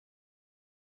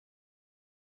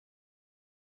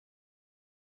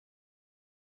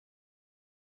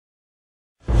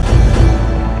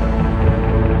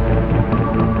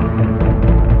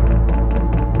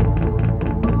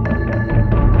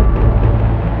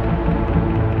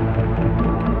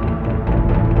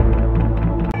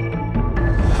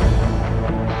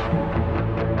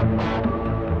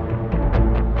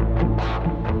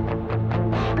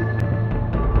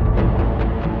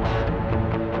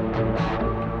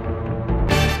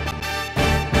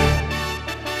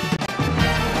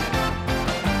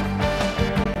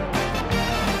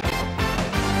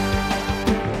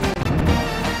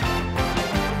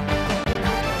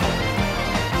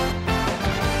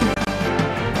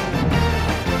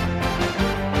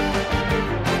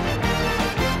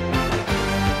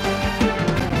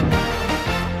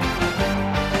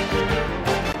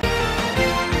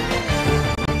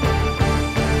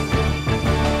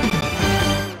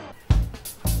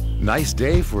Nice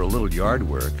day for a little yard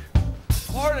work.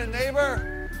 Morning,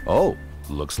 neighbor. Oh,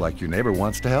 looks like your neighbor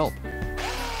wants to help.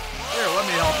 Here, let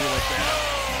me help you with that.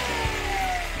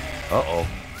 Uh-oh.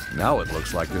 Now it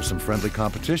looks like there's some friendly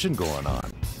competition going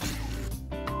on.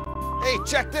 Hey,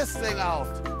 check this thing out.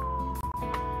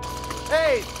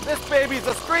 Hey, this baby's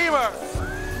a screamer.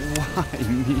 Why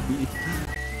me?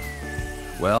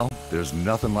 Well, there's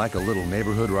nothing like a little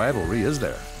neighborhood rivalry, is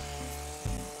there?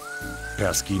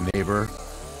 Pesky neighbor.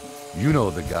 You know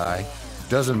the guy.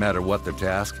 Doesn't matter what the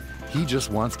task, he just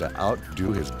wants to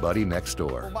outdo his buddy next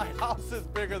door. Well, my house is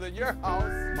bigger than your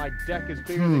house. My deck is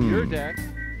bigger than your deck.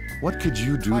 What could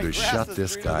you do My to grass shut is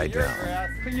this greener guy than your down? grass.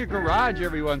 Clean your garage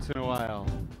every once in a while.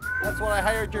 That's what I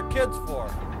hired your kids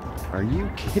for. Are you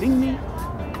kidding me?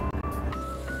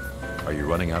 Are you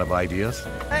running out of ideas?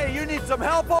 Hey, you need some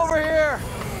help over here?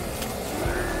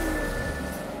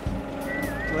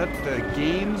 Let the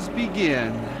games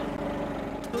begin.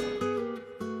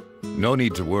 No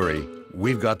need to worry.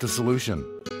 We've got the solution.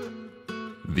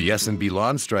 The S&B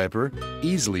Lawn Striper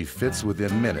easily fits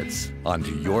within minutes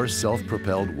onto your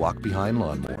self-propelled walk-behind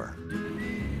lawnmower.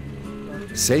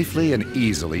 Safely and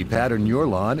easily pattern your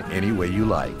lawn any way you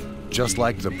like, just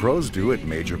like the pros do at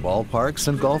major ballparks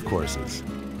and golf courses.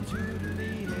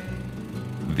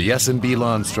 The S&B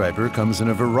Lawn Striper comes in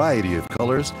a variety of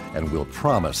colors and will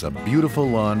promise a beautiful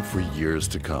lawn for years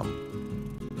to come.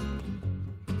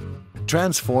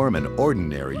 Transform an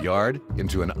ordinary yard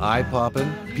into an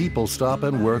eye-popping,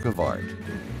 people-stopping work of art.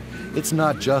 It's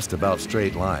not just about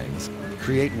straight lines.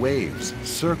 Create waves,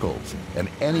 circles, and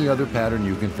any other pattern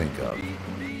you can think of.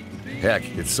 Heck,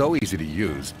 it's so easy to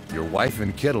use, your wife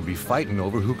and kid will be fighting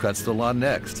over who cuts the lawn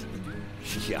next.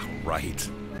 Yeah, right.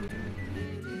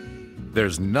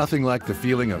 There's nothing like the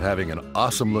feeling of having an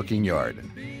awesome-looking yard.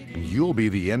 You'll be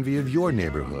the envy of your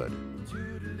neighborhood.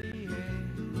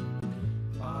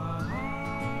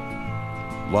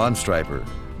 Lawn Striper.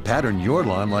 Pattern your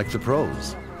lawn like the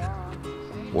pros.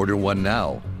 Order one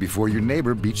now before your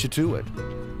neighbor beats you to it.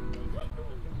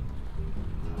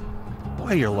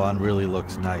 Boy, your lawn really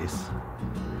looks nice.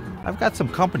 I've got some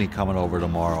company coming over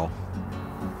tomorrow.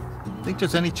 Think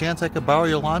there's any chance I could borrow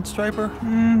your lawn striper?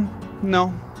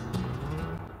 No.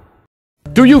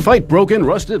 Do you fight broken,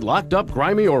 rusted, locked up,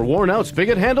 grimy, or worn out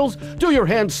spigot handles? Do your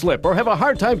hands slip or have a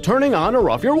hard time turning on or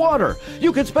off your water?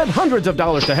 You could spend hundreds of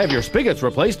dollars to have your spigots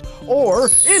replaced. Or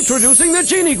introducing the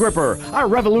Genie Gripper. Our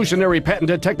revolutionary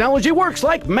patented technology works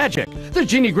like magic. The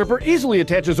Genie Gripper easily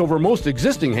attaches over most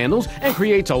existing handles and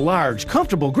creates a large,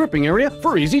 comfortable gripping area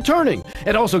for easy turning.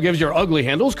 It also gives your ugly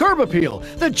handles curb appeal.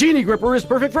 The Genie Gripper is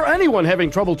perfect for anyone having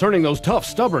trouble turning those tough,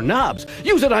 stubborn knobs.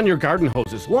 Use it on your garden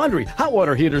hoses, laundry, hot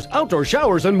water heaters, outdoor showers,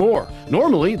 and more.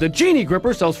 Normally, the Genie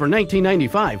Gripper sells for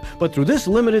 $19.95, but through this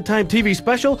limited time TV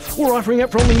special, we're offering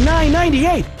it for only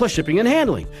 $9.98, plus shipping and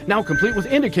handling. Now complete with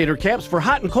indicator caps for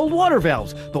hot and cold water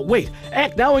valves. But wait,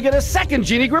 act now and get a second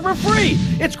Genie Gripper free!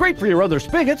 It's great for your other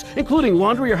spigots, including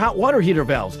laundry or hot water heater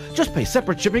valves. Just pay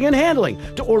separate shipping and handling.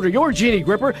 To order your Genie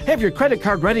Gripper, have your credit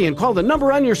card ready and call the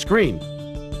number on your screen.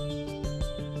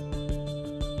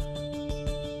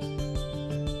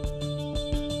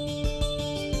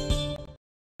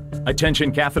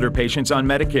 Attention catheter patients on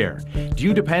Medicare. Do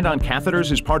you depend on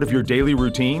catheters as part of your daily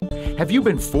routine? Have you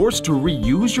been forced to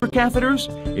reuse your catheters?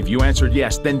 If you answered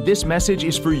yes, then this message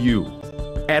is for you.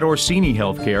 At Orsini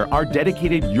Healthcare, our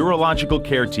dedicated urological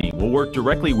care team will work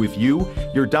directly with you,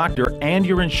 your doctor, and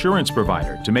your insurance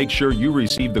provider to make sure you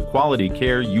receive the quality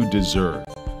care you deserve.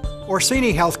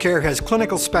 Orsini Healthcare has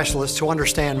clinical specialists who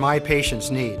understand my patients'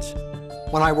 needs.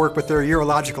 When I work with their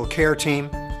urological care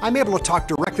team, I'm able to talk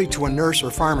directly to a nurse or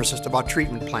pharmacist about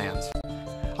treatment plans.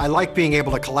 I like being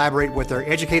able to collaborate with their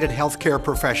educated healthcare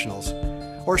professionals.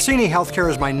 Orsini Healthcare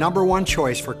is my #1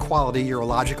 choice for quality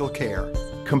urological care.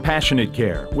 Compassionate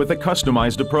care with a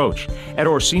customized approach. At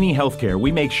Orsini Healthcare,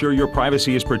 we make sure your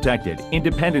privacy is protected,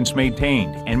 independence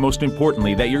maintained, and most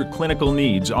importantly, that your clinical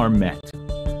needs are met.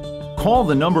 Call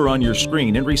the number on your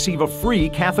screen and receive a free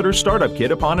catheter startup kit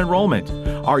upon enrollment.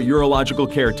 Our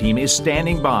urological care team is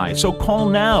standing by, so call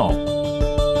now.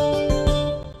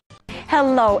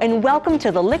 Hello and welcome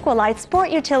to the Liquilite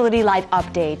Sport Utility Light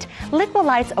Update.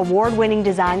 Liquilite's award-winning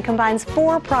design combines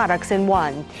 4 products in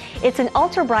one. It's an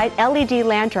ultra-bright LED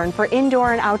lantern for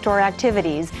indoor and outdoor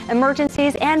activities,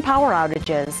 emergencies, and power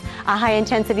outages. A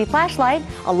high-intensity flashlight,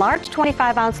 a large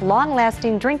 25-ounce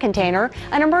long-lasting drink container,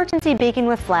 an emergency beacon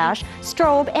with flash,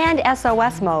 strobe, and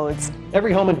SOS modes.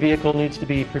 Every home and vehicle needs to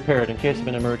be prepared in case of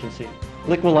an emergency.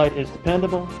 Liquilite is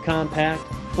dependable, compact,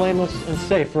 flameless, and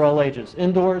safe for all ages,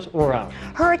 indoors or out.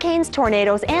 Hurricanes,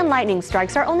 tornadoes, and lightning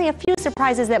strikes are only a few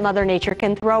surprises that Mother Nature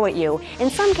can throw at you. In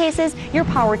some cases, your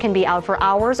power can be out for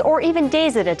hours or even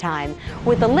days at a time.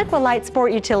 With the Liquilite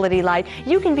Sport Utility Light,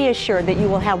 you can be assured that you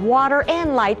will have water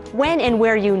and light when and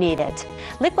where you need it.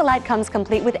 Liquilite comes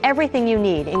complete with everything you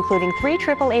need, including 3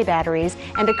 AAA batteries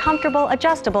and a comfortable,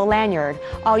 adjustable lanyard.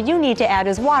 All you need to add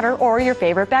is water or your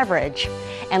favorite beverage.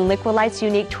 And Liquilite's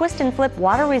unique twist and flip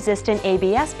water-resistant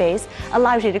ABS base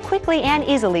allows you to quickly and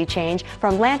easily change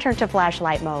from lantern to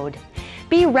flashlight mode.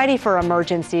 Be ready for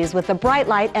emergencies with the bright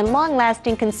light and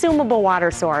long-lasting consumable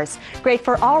water source. Great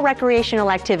for all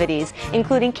recreational activities,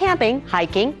 including camping,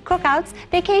 hiking, cookouts,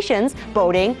 vacations,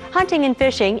 boating, hunting and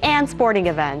fishing, and sporting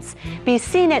events. Be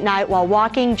seen at night while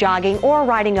walking, jogging, or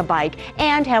riding a bike,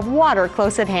 and have water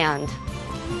close at hand.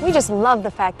 We just love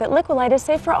the fact that Liquilite is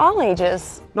safe for all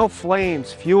ages. No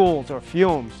flames, fuels, or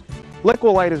fumes.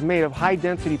 Liquilite is made of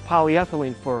high-density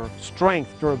polyethylene for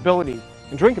strength, durability,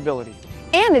 and drinkability.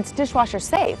 And it's dishwasher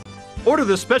safe. Order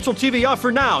the special TV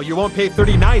offer now. You won't pay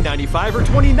 $39.95 or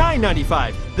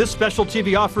 $29.95. This special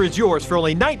TV offer is yours for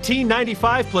only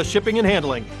 $19.95 plus shipping and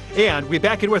handling. And we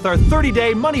back it with our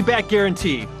 30-day money-back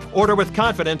guarantee. Order with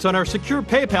confidence on our secure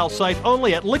PayPal site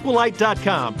only at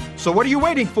liquilite.com. So what are you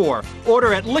waiting for?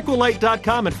 Order at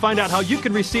liquilite.com and find out how you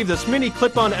can receive this mini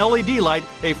clip-on LED light,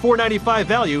 a $4.95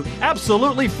 value,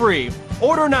 absolutely free.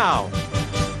 Order now.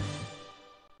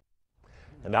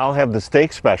 And I'll have the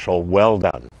steak special well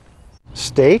done.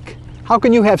 Steak? How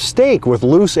can you have steak with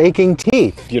loose, aching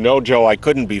teeth? You know, Joe, I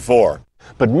couldn't before.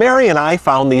 But Mary and I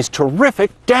found these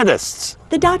terrific dentists.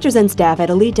 The doctors and staff at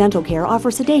Elite Dental Care offer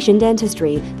sedation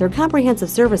dentistry. Their comprehensive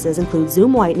services include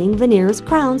Zoom whitening, veneers,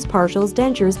 crowns, partials,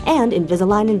 dentures, and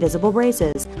Invisalign invisible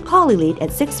braces. Call Elite at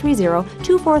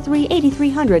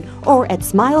 630-243-8300 or at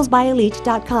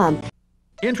smilesbyelite.com.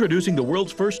 Introducing the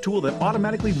world's first tool that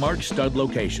automatically marks stud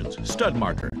locations. Stud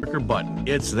Marker button.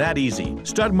 It's that easy.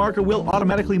 Stud Marker will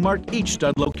automatically mark each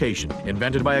stud location.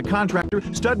 Invented by a contractor,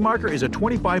 Stud Marker is a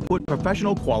 25-foot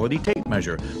professional quality tape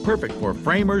measure. Perfect for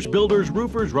framers, builders,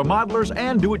 roofers, remodelers,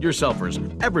 and do-it-yourselfers.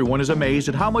 Everyone is amazed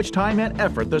at how much time and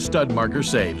effort the Stud Marker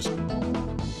saves.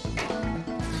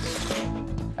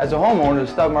 As a homeowner,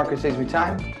 the Stud Marker saves me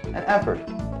time and effort.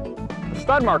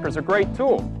 Stud Marker is a great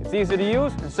tool. It's easy to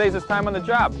use and saves us time on the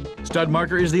job. Stud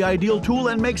Marker is the ideal tool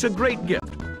and makes a great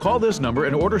gift. Call this number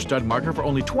and order Stud Marker for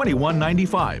only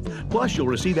 $21.95. Plus, you'll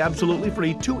receive absolutely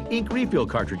free 2 ink refill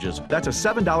cartridges. That's a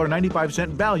 $7.95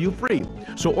 value free.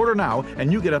 So order now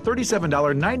and you get a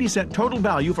 $37.90 total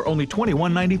value for only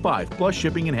 $21.95 plus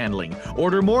shipping and handling.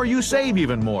 Order more, you save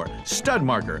even more. Stud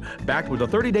Marker, backed with a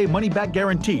 30-day money-back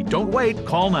guarantee. Don't wait,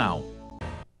 call now.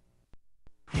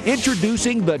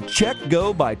 Introducing the Check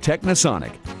Go by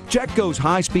Technosonic. Check Go's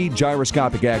high-speed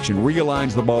gyroscopic action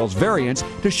realigns the ball's variance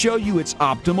to show you its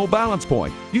optimal balance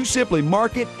point. You simply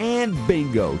mark it and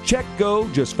bingo, Check Go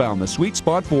just found the sweet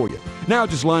spot for you. Now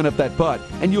just line up that putt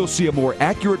and you'll see a more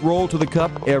accurate roll to the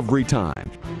cup every time.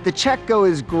 The Check Go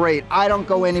is great. I don't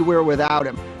go anywhere without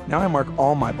him. Now I mark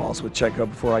all my balls with Check Go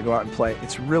before I go out and play.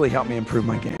 It's really helped me improve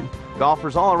my game.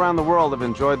 Golfers all around the world have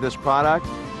enjoyed this product.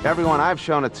 Everyone I've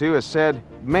shown it to has said,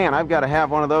 man, I've got to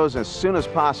have one of those as soon as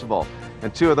possible.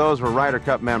 And 2 of those were Ryder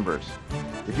Cup members.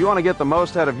 If you want to get the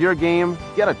most out of your game,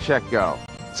 get a Check Go.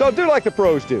 So do like the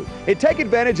pros do and take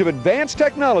advantage of advanced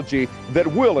technology that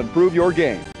will improve your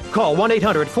game. Call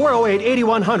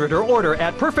 1-800-408-8100 or order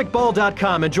at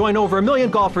perfectball.com and join over 1 million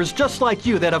golfers just like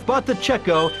you that have bought the Check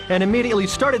Go and immediately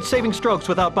started saving strokes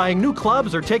without buying new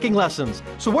clubs or taking lessons.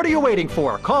 So what are you waiting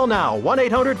for? Call now,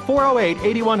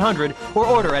 1-800-408-8100 or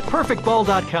order at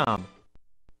perfectball.com.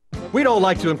 We'd all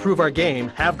like to improve our game,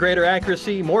 have greater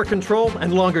accuracy, more control,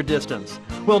 and longer distance.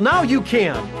 Well, now you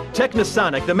can.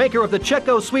 Technosonic, the maker of the Check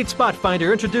Go Sweet Spot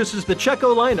Finder, introduces the Check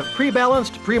Go line of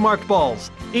pre-balanced, pre-marked balls.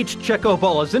 Each Check Go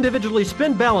ball is individually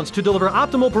spin-balanced to deliver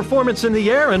optimal performance in the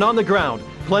air and on the ground.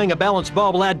 Playing a balanced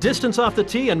ball will add distance off the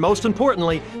tee and, most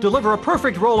importantly, deliver a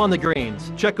perfect roll on the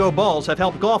greens. Check Go balls have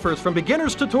helped golfers from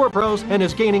beginners to tour pros and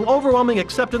is gaining overwhelming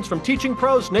acceptance from teaching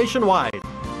pros nationwide.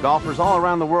 Golfers all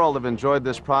around the world have enjoyed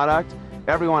this product.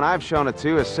 Everyone I've shown it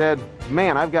to has said,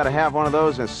 man, I've got to have one of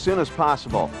those as soon as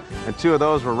possible. And 2 of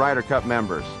those were Ryder Cup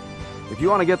members. If you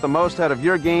want to get the most out of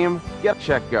your game, get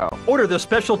Check Go. Order the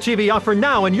special TV offer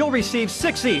now and you'll receive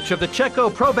 6 each of the Check Go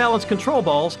Pro Balance Control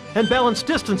Balls and Balance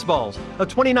Distance Balls, a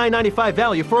 $29.95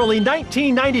 value for only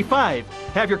 $19.95.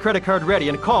 Have your credit card ready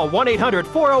and call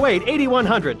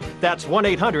 1-800-408-8100. That's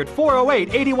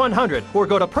 1-800-408-8100 or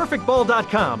go to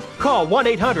perfectball.com. Call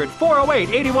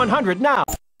 1-800-408-8100 now.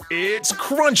 It's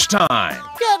crunch time.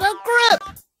 Get a grip!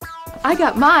 I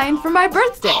got mine for my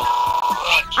birthday.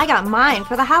 I got mine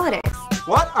for the holidays.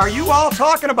 What are you all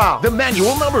talking about? The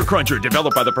Manual Number Cruncher,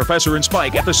 developed by the Professor and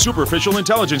Spike at the Superficial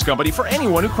Intelligence Company for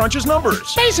anyone who crunches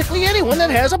numbers. Basically anyone that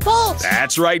has a pulse.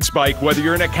 That's right, Spike. Whether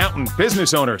you're an accountant,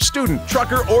 business owner, student,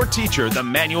 trucker, or teacher, the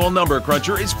Manual Number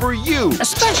Cruncher is for you.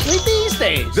 Especially these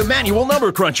days. The Manual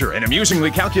Number Cruncher, an amusingly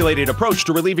calculated approach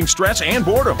to relieving stress and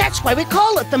boredom. That's why we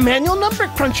call it the Manual Number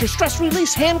Cruncher stress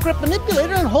release hand grip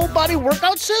manipulator and whole body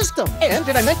workout system. And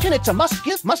did I mention it's a must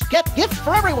get gift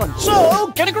for everyone?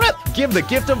 So get a grip. Give the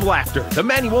gift of laughter, the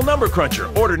Manual Number Cruncher.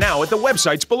 Order now at the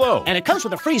websites below. And it comes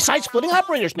with a free side-splitting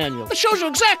operator's manual that shows you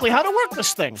exactly how to work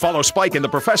this thing. Follow Spike and the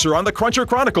Professor on the Cruncher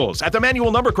Chronicles at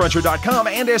themanualnumbercruncher.com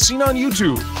and as seen on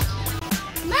YouTube.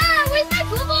 Mom, where's my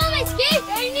football and my skates?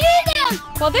 I need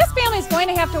them! Well, this family's going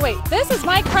to have to wait. This is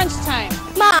my crunch time.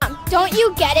 Mom, don't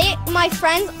you get it? My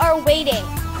friends are waiting.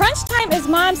 Crunch time is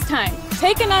Mom's time.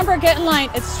 Take a number, get in line.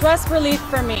 It's stress relief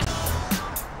for me.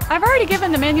 I've already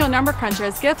given the Manual Number Cruncher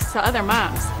as gifts to other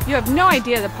moms. You have no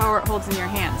idea the power it holds in your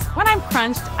hands. When I'm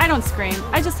crunched, I don't scream.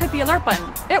 I just hit the alert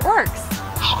button. It works.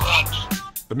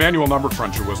 The Manual Number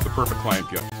Cruncher was the perfect client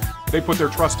gift. They put their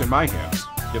trust in my hands.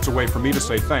 It's a way for me to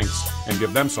say thanks and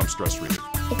give them some stress relief.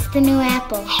 It's the new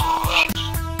Apple.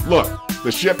 Look,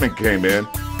 the shipment came in,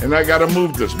 and I gotta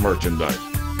move this merchandise.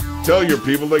 Tell your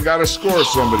people they gotta score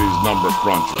somebody's number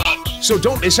cruncher. So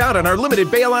don't miss out on our limited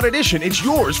bailout edition. It's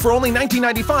yours for only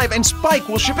 $19.95 and Spike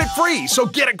will ship it free, so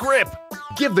get a grip.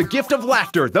 Give the gift of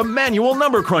laughter, the Manual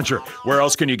Number Cruncher. Where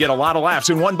else can you get a lot of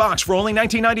laughs in one box for only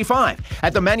 $19.95?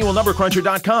 At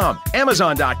themanualnumbercruncher.com,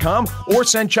 Amazon.com, or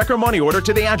send check or money order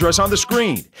to the address on the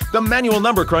screen. The Manual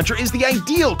Number Cruncher is the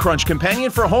ideal crunch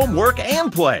companion for home, work,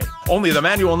 and play. Only the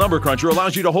Manual Number Cruncher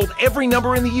allows you to hold every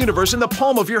number in the universe in the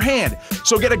palm of your hand.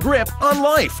 So get a grip on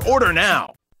life. Order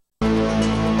now.